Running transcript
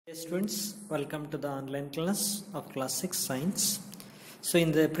Hey students, welcome to the online class of class 6 science. So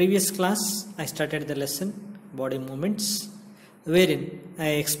in the previous class I started the lesson body movements, wherein I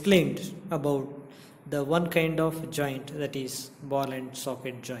explained about the one kind of joint, that is ball and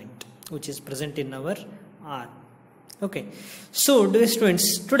socket joint, which is present in our arm. Okay, so dear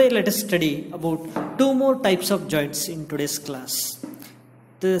students, today let us study about two more types of joints in today's class.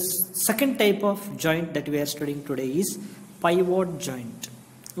 The second type of joint that we are studying today is pivot joint.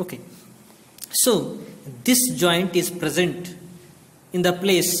 Okay, so this joint is present in the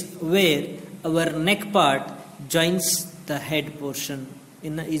place where our neck part joins the head portion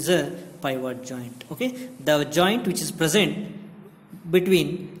is a pivot joint. Okay, the joint which is present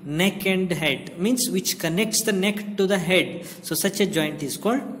between neck and head, means which connects the neck to the head, so such a joint is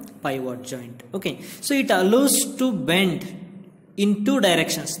called pivot joint. Okay, so it allows to bend in two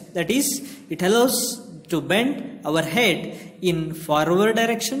directions, that is it allows to bend our head in forward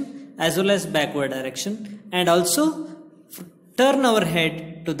direction as well as backward direction, and also turn our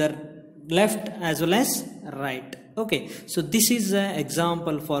head to the left as well as right. Okay, so this is an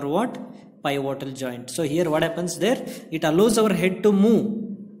example for what? Pivotal joint. So here what happens there? It allows our head to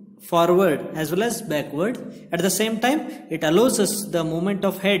move forward as well as backward. At the same time, it allows us the movement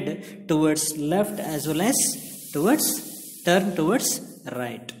of head towards left as well as turn towards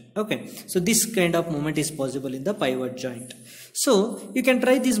right. Okay, so this kind of movement is possible in the pivot joint. So you can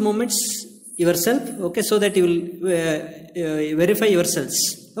try these movements yourself, okay, so that you will verify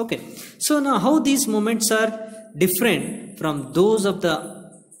yourselves. Okay, so now how these movements are different from those of the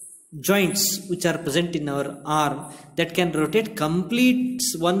joints which are present in our arm that can rotate complete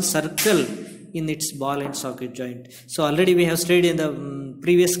one circle in its ball and socket joint. So already we have studied in the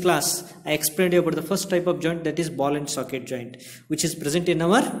previous class. I explained about the first type of joint, that is ball and socket joint, which is present in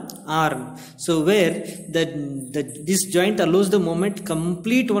our arm. So where this joint allows the movement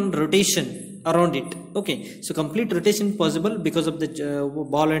complete one rotation around it. Okay, so complete rotation possible because of the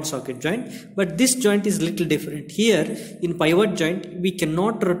ball and socket joint, but this joint is little different. Here in pivot joint we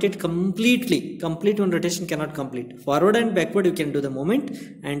cannot rotate completely. Complete one rotation cannot complete. Forward and backward you can do the movement,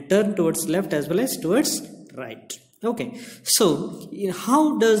 and turn towards left as well as towards right. Okay, so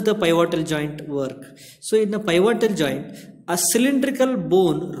how does the pivotal joint work? So in the pivotal joint, a cylindrical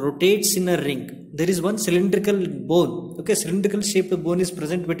bone rotates in a ring. There is one cylindrical bone. Okay, cylindrical shaped bone is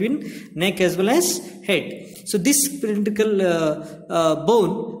present between neck as well as head. So this cylindrical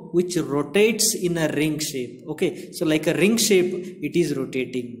bone which rotates in a ring shape. Okay, so like a ring shape it is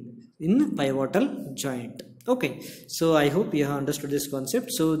rotating in pivotal joint. Okay, so I hope you have understood this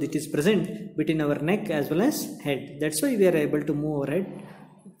concept. So it is present between our neck as well as head. That's why we are able to move our head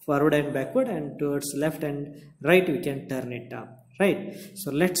forward and backward, and towards left and right we can turn it up. Right.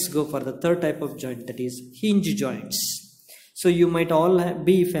 So let's go for the third type of joint, that is hinge joints. So you might all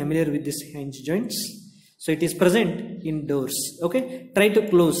be familiar with these hinge joints. So it is present in doors. Okay, try to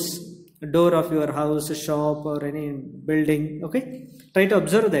close a door of your house, a shop or any building. Okay, try to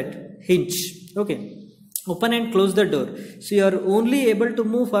observe that hinge. Okay, open and close the door, so you are only able to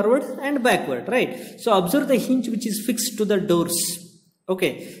move forward and backward, right? So observe the hinge which is fixed to the doors.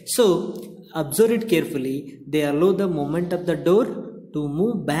 Okay, so observe it carefully. They allow the movement of the door to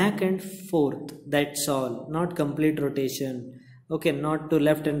move back and forth. That's all, not complete rotation. Okay, not to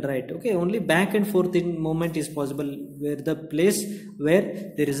left and right. Okay, only back and forth in movement is possible where the place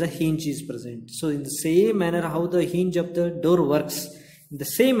where there is a hinge is present. So in the same manner how the hinge of the door works, in the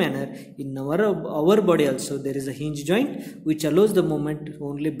same manner in our body also there is a hinge joint which allows the movement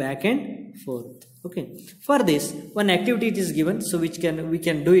only back and forth. Okay, for this one activity it is given, so we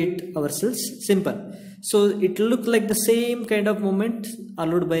can do it ourselves. Simple. So it looks like the same kind of movement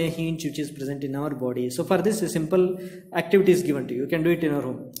allowed by a hinge which is present in our body. So for this a simple activity is given to you. You can do it in your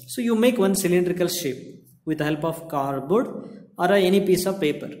home. So you make one cylindrical shape with the help of cardboard or any piece of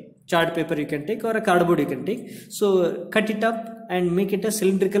paper. Chart paper you can take or a cardboard you can take. So cut it up and make it a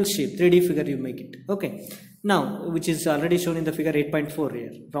cylindrical shape, 3D figure you make it. Okay, now which is already shown in the figure 8.4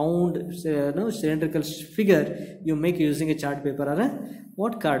 here. Round cylindrical figure you make using a chart paper or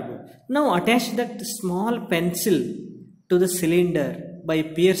a cardboard. Now attach that small pencil to the cylinder by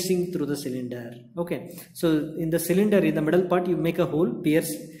piercing through the cylinder. Okay, so in the cylinder, in the middle part you make a hole,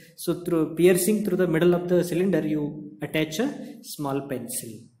 pierce. So through piercing through the middle of the cylinder you attach a small pencil.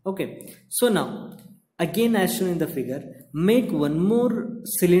 Okay, so now again as shown in the figure, make one more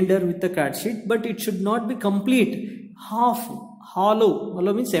cylinder with the card sheet, but it should not be complete. Half hollow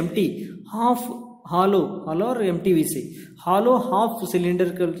means empty. Half hollow or empty we say. Hollow half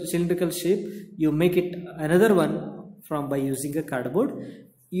cylindrical shape you make it another one from by using a cardboard.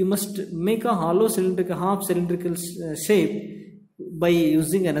 You must make a hollow half cylindrical shape by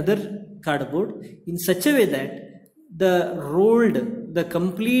using another cardboard in such a way that the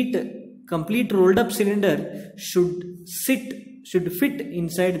complete rolled up cylinder should fit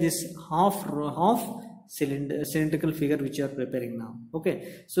inside this half cylindrical figure which you are preparing now. Okay,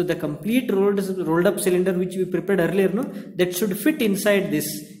 so the complete rolled up cylinder which we prepared earlier, no, that should fit inside this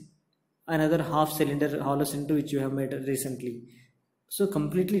another half cylinder hollow cylinder which you have made recently. So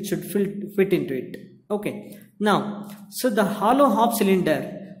completely it should fit into it. Okay, now so the hollow half cylinder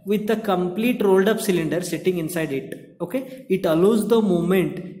with the complete rolled up cylinder sitting inside it, okay, it allows the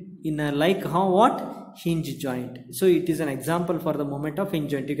movement in a like how what hinge joint. So it is an example for the movement of hinge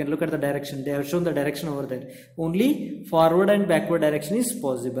joint. You can look at the direction, they have shown the direction over there. Only forward and backward direction is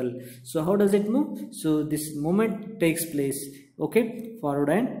possible. So how does it move? So this movement takes place, okay, forward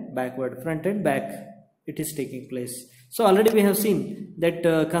and backward, front and back, it is taking place. So already we have seen that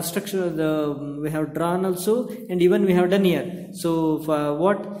construction we have drawn also, and even we have done here. So for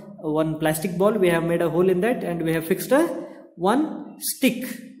what, one plastic ball we have made a hole in that, and we have fixed a one stick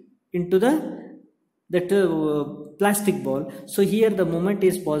into that plastic ball. So here the movement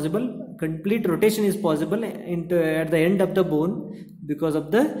is possible, complete rotation is possible at the end of the bone because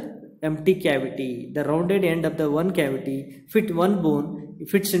of the empty cavity. The rounded end of the one cavity fit one bone,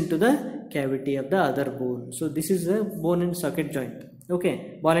 fits into the cavity of the other bone. So this is a bone and socket joint.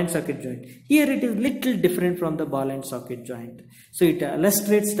 Okay, ball and socket joint. Here it is little different from the ball and socket joint. So it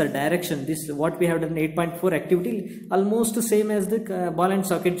illustrates the direction. This what we have done 8.4 activity, almost same as the ball and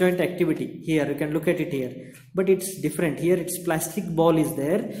socket joint activity. Here you can look at it here, but it's different. Here its plastic ball is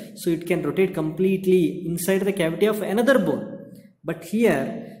there, so it can rotate completely inside the cavity of another bone. But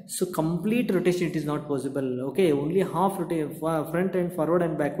here, so complete rotation it is not possible. Okay, only half rotation, front and forward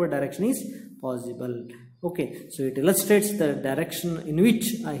and backward direction is possible. Okay, so it illustrates the direction in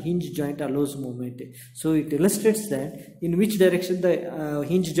which a hinge joint allows movement. So it illustrates that in which direction the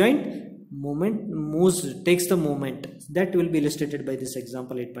hinge joint takes the moment. That will be illustrated by this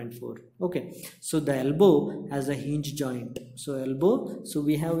example 8.4. Okay, so the elbow has a hinge joint. So elbow, so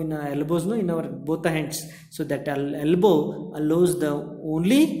we have in our elbows, no, in our both the hands. So that elbow allows the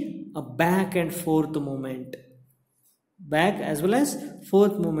only a back and forth movement. Back as well as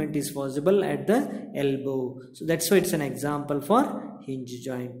forth movement is possible at the elbow. So that's why it's an example for hinge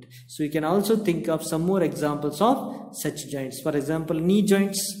joint. So you can also think of some more examples of such joints. For example, knee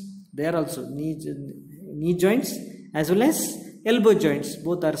joints. They are also knee joints as well as elbow joints.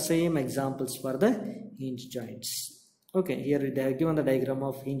 Both are same examples for the hinge joints. Okay, here they have given the diagram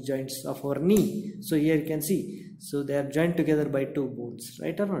of hinge joints of our knee. So here you can see. So they are joined together by two bones,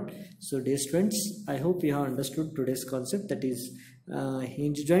 right or not? So dear students, I hope you have understood today's concept, that is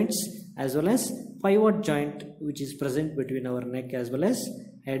hinge joints as well as pivot joint, which is present between our neck as well as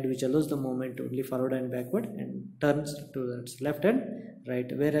head, which allows the movement only forward and backward and turns to the left and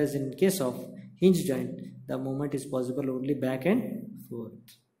right. Whereas in case of hinge joint, the movement is possible only back and forth.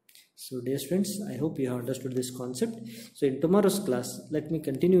 So dear students, I hope you have understood this concept. So in tomorrow's class, let me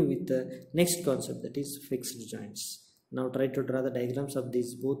continue with the next concept, that is fixed joints. Now try to draw the diagrams of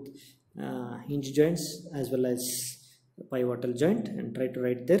these both hinge joints as well as pivotal joint, and try to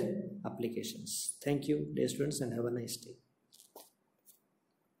write their applications. Thank you dear students, and have a nice day.